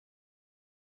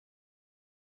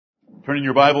Turning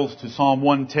your Bibles to Psalm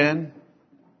 110.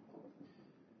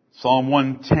 Psalm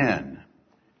 110.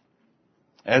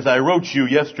 As I wrote you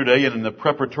yesterday and in the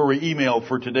preparatory email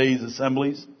for today's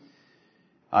assemblies,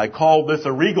 I called this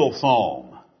a regal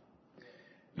psalm.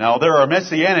 Now there are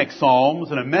messianic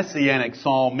psalms, and a messianic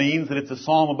psalm means that it's a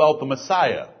psalm about the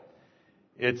Messiah.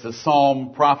 It's a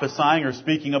psalm prophesying or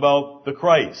speaking about the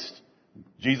Christ,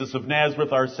 Jesus of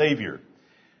Nazareth, our Savior.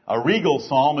 A regal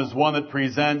psalm is one that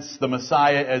presents the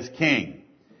Messiah as king.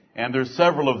 And there's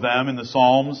several of them in the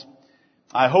Psalms.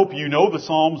 I hope you know the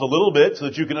Psalms a little bit so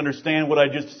that you can understand what I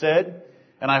just said.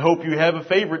 And I hope you have a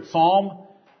favorite psalm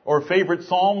or favorite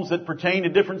psalms that pertain to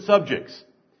different subjects.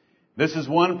 This is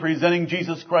one presenting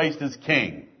Jesus Christ as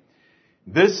king.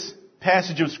 This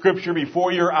passage of Scripture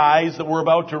before your eyes that we're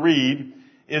about to read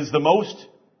is the most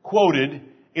quoted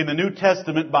in the New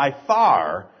Testament by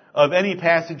far of any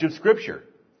passage of Scripture.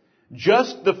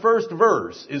 Just the first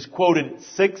verse is quoted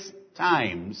 6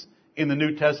 times in the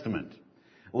New Testament,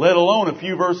 let alone a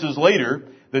few verses later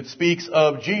that speaks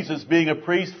of Jesus being a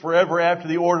priest forever after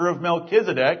the order of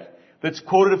Melchizedek that's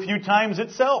quoted a few times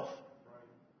itself.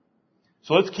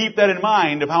 So let's keep that in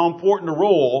mind of how important a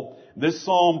role this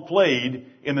psalm played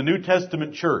in the New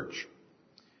Testament church.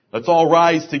 Let's all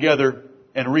rise together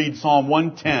and read Psalm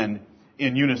 110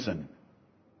 in unison.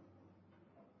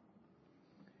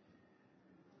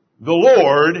 The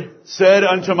Lord said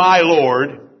unto my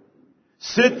Lord,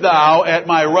 Sit thou at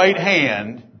my right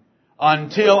hand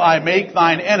until I make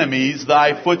thine enemies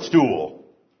thy footstool.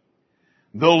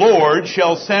 The Lord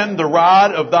shall send the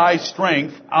rod of thy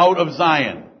strength out of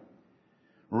Zion.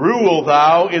 Rule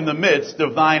thou in the midst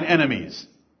of thine enemies.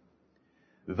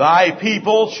 Thy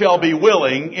people shall be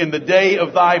willing in the day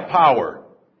of thy power.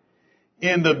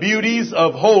 In the beauties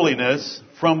of holiness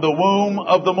from the womb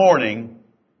of the morning,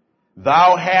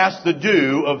 thou hast the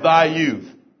dew of thy youth.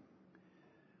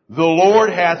 The Lord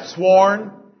hath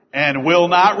sworn and will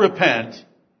not repent.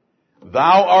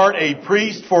 Thou art a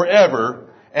priest forever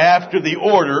after the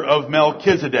order of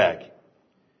Melchizedek.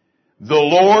 The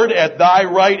Lord at thy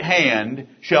right hand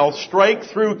shall strike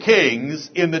through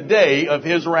kings in the day of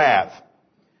his wrath.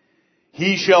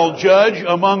 He shall judge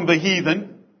among the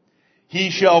heathen.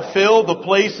 He shall fill the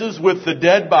places with the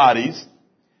dead bodies.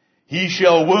 He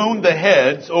shall wound the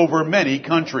heads over many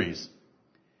countries.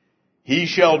 He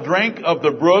shall drink of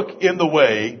the brook in the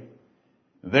way.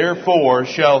 Therefore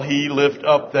shall he lift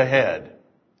up the head.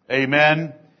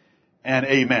 Amen and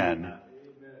amen.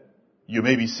 You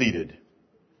may be seated.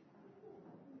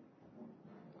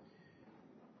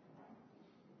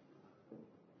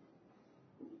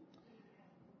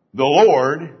 The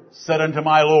Lord said unto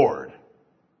my Lord.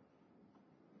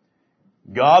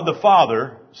 God the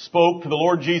Father spoke to the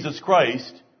Lord Jesus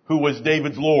Christ, who was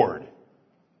David's Lord.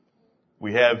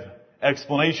 We have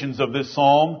explanations of this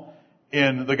psalm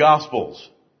in the Gospels.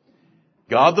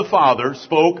 God the Father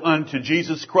spoke unto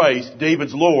Jesus Christ,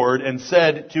 David's Lord, and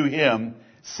said to him,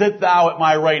 Sit thou at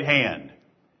my right hand,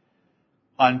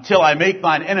 until I make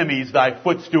thine enemies thy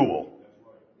footstool.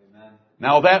 Amen.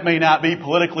 Now that may not be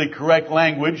politically correct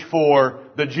language for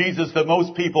the Jesus that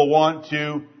most people want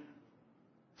to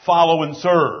follow and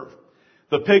serve.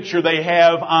 The picture they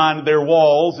have on their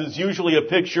walls is usually a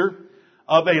picture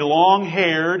of a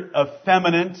long-haired,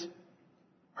 effeminate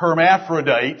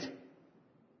hermaphrodite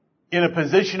in a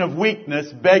position of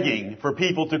weakness begging for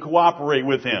people to cooperate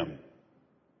with him.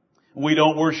 We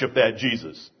don't worship that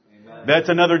Jesus. Amen. That's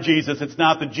another Jesus. It's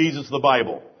not the Jesus of the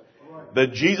Bible. The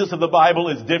Jesus of the Bible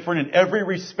is different in every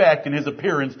respect in his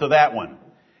appearance to that one.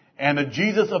 And the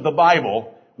Jesus of the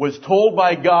Bible was told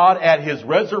by God at his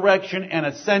resurrection and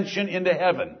ascension into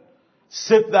heaven,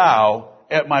 Sit thou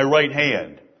at my right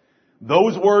hand.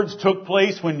 Those words took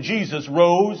place when Jesus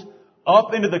rose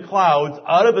up into the clouds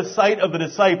out of the sight of the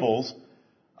disciples,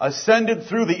 ascended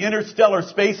through the interstellar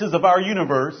spaces of our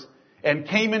universe, and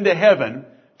came into heaven,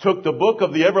 took the book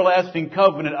of the everlasting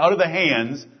covenant out of the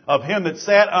hands of him that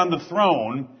sat on the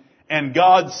throne, and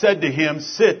God said to him,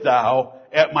 Sit thou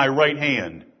at my right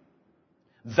hand.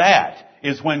 That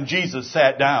is when Jesus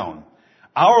sat down.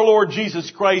 Our Lord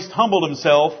Jesus Christ humbled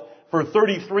himself for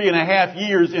 33 and a half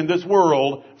years in this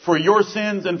world for your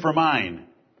sins and for mine.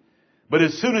 But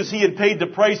as soon as he had paid the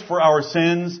price for our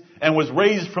sins and was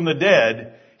raised from the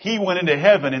dead, he went into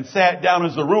heaven and sat down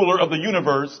as the ruler of the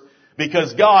universe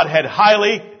because God had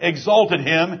highly exalted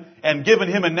him and given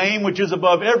him a name which is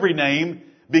above every name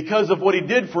because of what he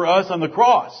did for us on the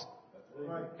cross.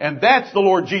 And that's the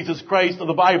Lord Jesus Christ of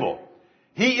the Bible.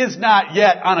 He is not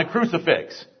yet on a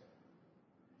crucifix.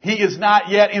 He is not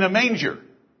yet in a manger.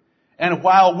 And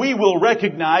while we will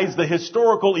recognize the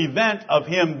historical event of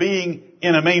him being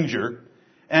in a manger,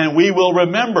 and we will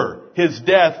remember his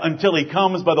death until he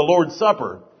comes by the Lord's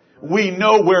Supper, we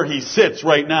know where he sits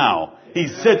right now. He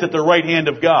sits at the right hand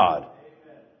of God.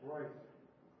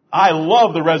 I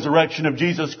love the resurrection of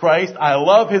Jesus Christ. I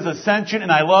love his ascension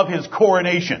and I love his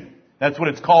coronation. That's what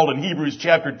it's called in Hebrews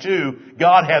chapter 2.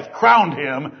 God hath crowned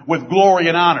him with glory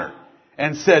and honor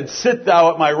and said, sit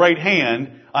thou at my right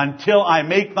hand until I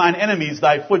make thine enemies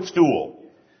thy footstool.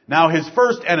 Now his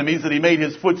first enemies that he made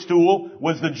his footstool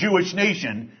was the Jewish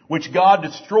nation, which God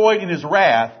destroyed in his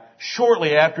wrath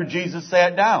shortly after Jesus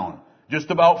sat down. Just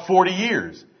about 40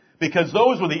 years. Because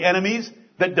those were the enemies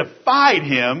that defied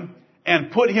him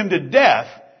and put him to death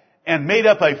and made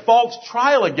up a false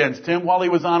trial against him while he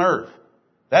was on earth.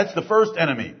 That's the first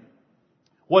enemy.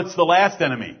 What's the last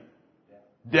enemy?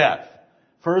 Death.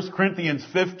 1 Corinthians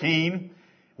 15,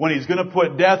 when he's going to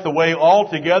put death away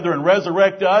altogether and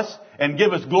resurrect us and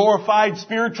give us glorified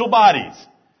spiritual bodies.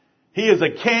 He is a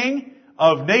king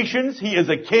of nations. He is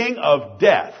a king of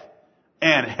death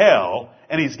and hell.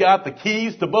 And he's got the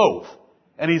keys to both.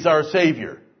 And he's our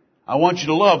Savior. I want you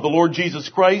to love the Lord Jesus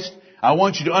Christ. I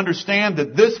want you to understand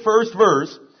that this first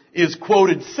verse is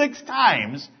quoted 6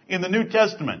 times in the New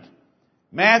Testament.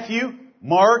 Matthew,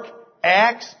 Mark,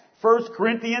 Acts, 1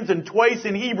 Corinthians, and twice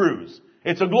in Hebrews.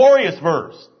 It's a glorious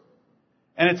verse.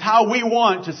 And it's how we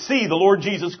want to see the Lord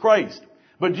Jesus Christ.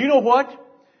 But do you know what?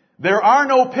 There are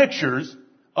no pictures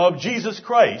of Jesus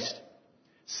Christ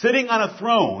sitting on a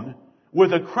throne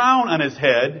with a crown on his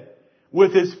head,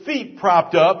 with his feet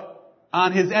propped up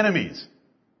on his enemies.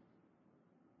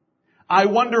 I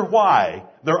wonder why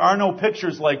there are no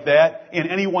pictures like that in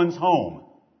anyone's home.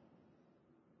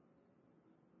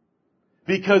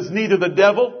 Because neither the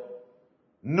devil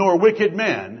nor wicked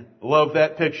men love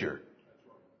that picture.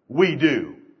 We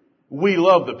do. We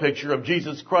love the picture of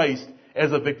Jesus Christ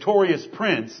as a victorious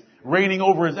prince reigning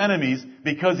over his enemies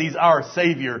because he's our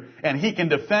Savior and he can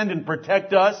defend and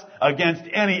protect us against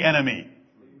any enemy.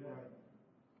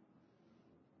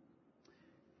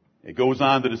 It goes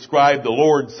on to describe the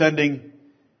Lord sending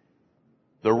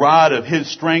the rod of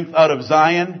his strength out of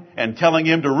Zion and telling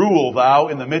him to rule thou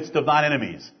in the midst of thine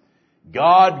enemies.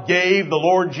 God gave the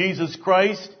Lord Jesus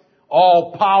Christ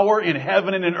all power in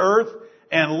heaven and in earth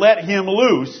and let him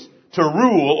loose to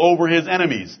rule over his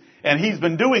enemies. And he's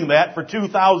been doing that for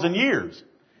 2,000 years.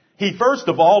 He first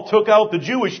of all took out the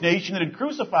Jewish nation that had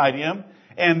crucified him,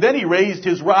 and then he raised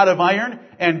his rod of iron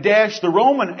and dashed the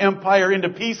Roman Empire into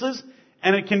pieces,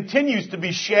 and it continues to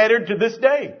be shattered to this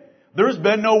day. There's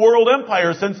been no world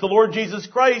empire since the Lord Jesus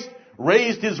Christ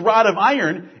raised his rod of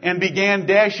iron and began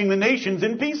dashing the nations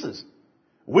in pieces.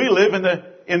 We live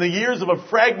in the years of a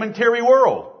fragmentary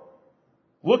world.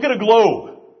 Look at a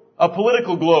globe, a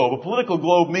political globe. A political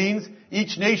globe means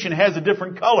each nation has a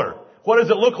different color. What does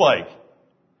it look like?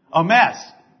 A mess.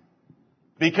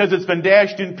 Because it's been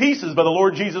dashed in pieces by the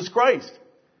Lord Jesus Christ.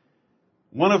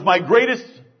 One of my greatest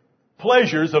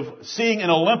pleasures of seeing an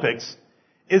Olympics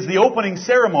is the opening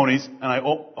ceremonies,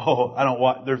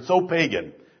 and they're so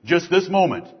pagan. Just this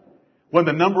moment, when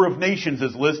the number of nations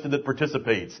is listed that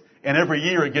participates, and every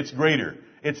year it gets greater.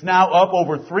 It's now up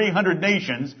over 300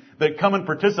 nations that come and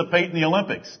participate in the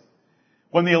Olympics.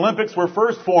 When the Olympics were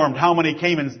first formed, how many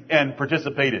came and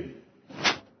participated?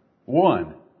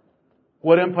 1.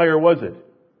 What empire was it?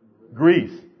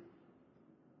 Greece.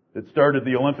 That started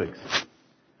the Olympics.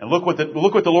 And look what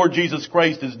the Lord Jesus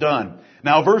Christ has done.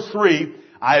 Now verse 3,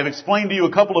 I have explained to you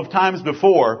a couple of times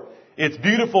before, it's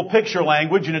beautiful picture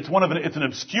language and it's an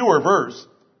obscure verse.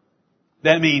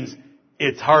 That means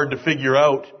it's hard to figure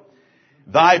out.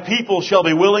 Thy people shall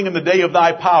be willing in the day of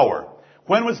thy power.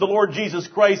 When was the Lord Jesus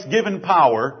Christ given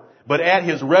power? But at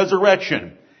his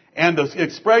resurrection. And the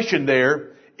expression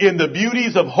there, in the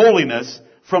beauties of holiness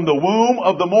from the womb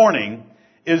of the morning,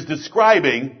 is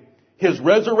describing his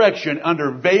resurrection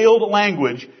under veiled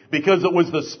language because it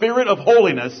was the Spirit of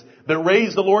holiness that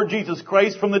raised the Lord Jesus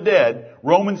Christ from the dead,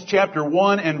 Romans chapter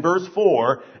 1 and verse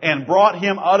 4, and brought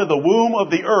him out of the womb of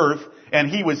the earth, and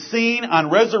he was seen on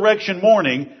resurrection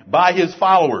morning by his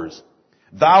followers.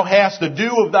 Thou hast the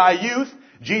dew of thy youth.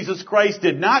 Jesus Christ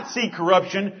did not see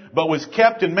corruption, but was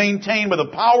kept and maintained by the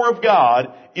power of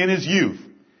God in his youth.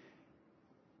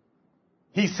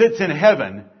 He sits in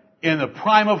heaven in the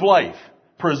prime of life,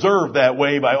 preserved that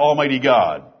way by Almighty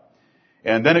God.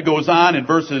 And then it goes on in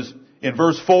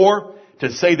verse 4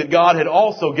 to say that God had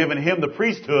also given him the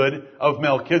priesthood of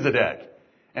Melchizedek.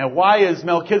 And why is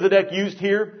Melchizedek used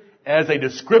here as a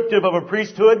descriptive of a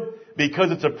priesthood? Because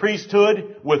it's a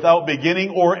priesthood without beginning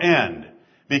or end.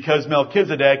 Because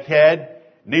Melchizedek had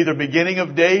neither beginning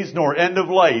of days nor end of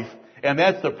life. And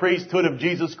that's the priesthood of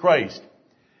Jesus Christ.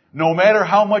 No matter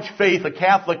how much faith a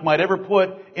Catholic might ever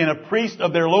put in a priest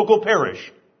of their local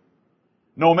parish,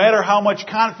 no matter how much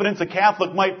confidence a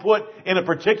Catholic might put in a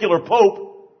particular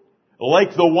pope,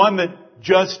 like the one that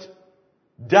just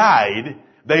died,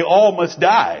 they all must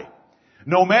die.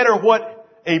 No matter what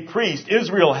a priest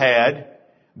Israel had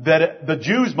that the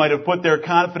Jews might have put their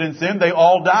confidence in, they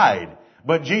all died.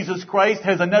 But Jesus Christ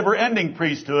has a never-ending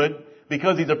priesthood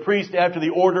because he's a priest after the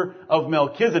order of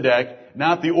Melchizedek,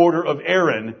 not the order of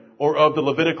Aaron or of the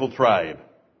Levitical tribe.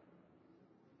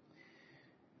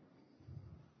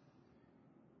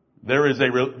 There is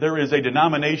a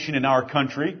denomination in our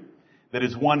country that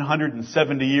is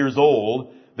 170 years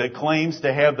old that claims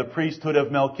to have the priesthood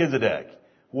of Melchizedek.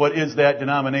 What is that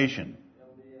denomination?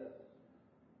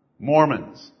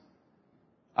 Mormons.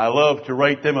 I love to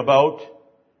write them about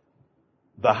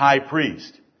the high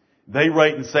priest. They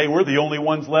write and say, we're the only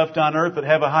ones left on earth that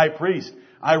have a high priest.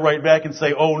 I write back and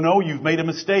say, oh no, you've made a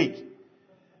mistake.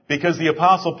 Because the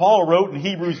Apostle Paul wrote in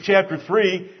Hebrews chapter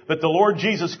 3 that the Lord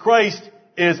Jesus Christ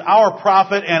is our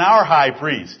prophet and our high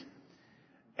priest,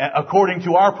 according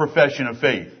to our profession of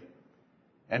faith.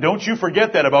 And don't you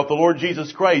forget that about the Lord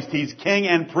Jesus Christ. He's king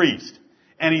and priest,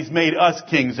 and he's made us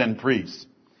kings and priests.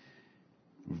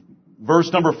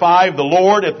 Verse number 5, the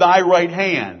Lord at thy right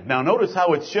hand. Now notice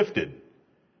how it's shifted.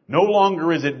 No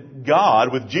longer is it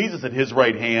God with Jesus at his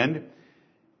right hand.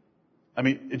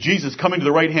 Jesus coming to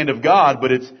the right hand of God,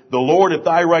 but it's the Lord at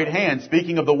thy right hand,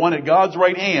 speaking of the one at God's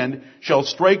right hand, shall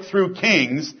strike through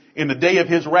kings in the day of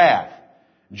his wrath.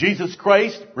 Jesus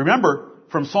Christ, remember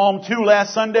from Psalm 2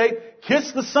 last Sunday,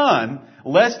 kiss the Son,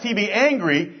 lest he be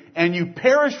angry and you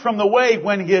perish from the way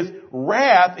when his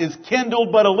wrath is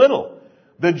kindled but a little.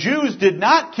 The Jews did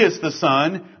not kiss the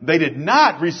Son. They did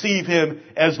not receive him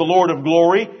as the Lord of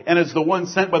glory and as the one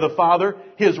sent by the Father.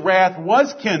 His wrath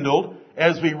was kindled,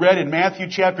 as we read in Matthew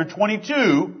chapter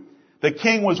 22. The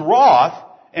king was wroth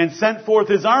and sent forth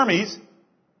his armies,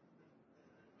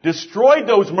 destroyed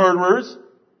those murderers,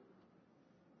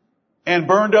 and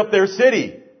burned up their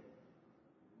city.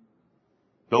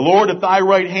 The Lord at thy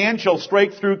right hand shall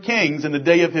strike through kings in the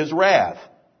day of his wrath.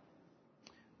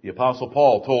 The Apostle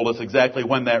Paul told us exactly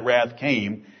when that wrath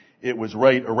came. It was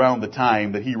right around the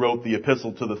time that he wrote the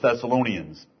epistle to the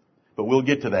Thessalonians. But we'll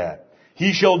get to that.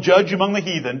 He shall judge among the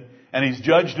heathen, and he's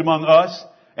judged among us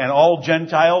and all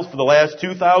Gentiles for the last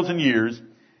 2,000 years.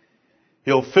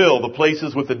 He'll fill the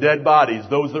places with the dead bodies.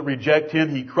 Those that reject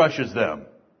him, he crushes them.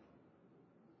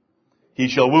 He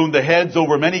shall wound the heads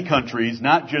over many countries,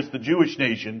 not just the Jewish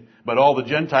nation, but all the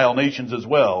Gentile nations as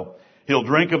well. He'll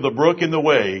drink of the brook in the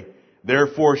way.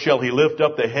 Therefore shall he lift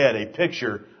up the head, a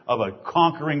picture of a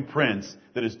conquering prince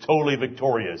that is totally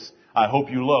victorious. I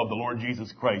hope you love the Lord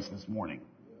Jesus Christ this morning.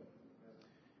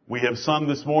 We have sung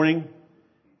this morning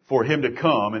for him to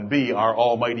come and be our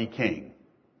almighty King.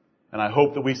 And I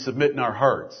hope that we submit in our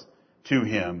hearts to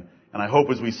him. And I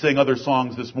hope as we sing other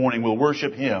songs this morning, we'll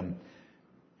worship him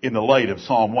in the light of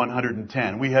Psalm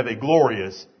 110. We have a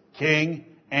glorious King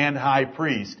and High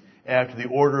Priest after the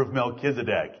order of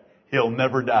Melchizedek. He'll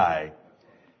never die.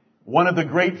 One of the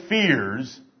great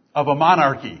fears of a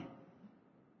monarchy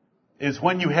is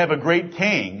when you have a great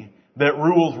king that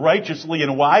rules righteously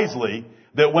and wisely,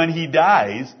 that when he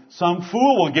dies, some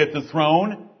fool will get the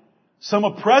throne, some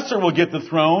oppressor will get the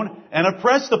throne, and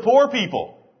oppress the poor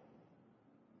people.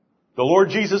 The Lord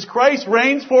Jesus Christ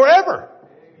reigns forever.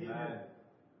 Amen.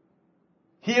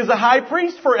 He is a high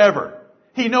priest forever.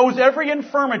 He knows every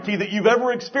infirmity that you've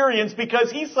ever experienced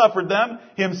because he suffered them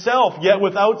himself, yet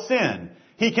without sin.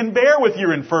 He can bear with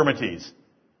your infirmities.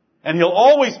 And he'll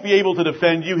always be able to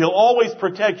defend you. He'll always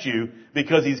protect you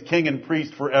because he's king and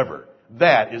priest forever.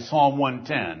 That is Psalm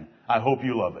 110. I hope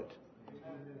you love it.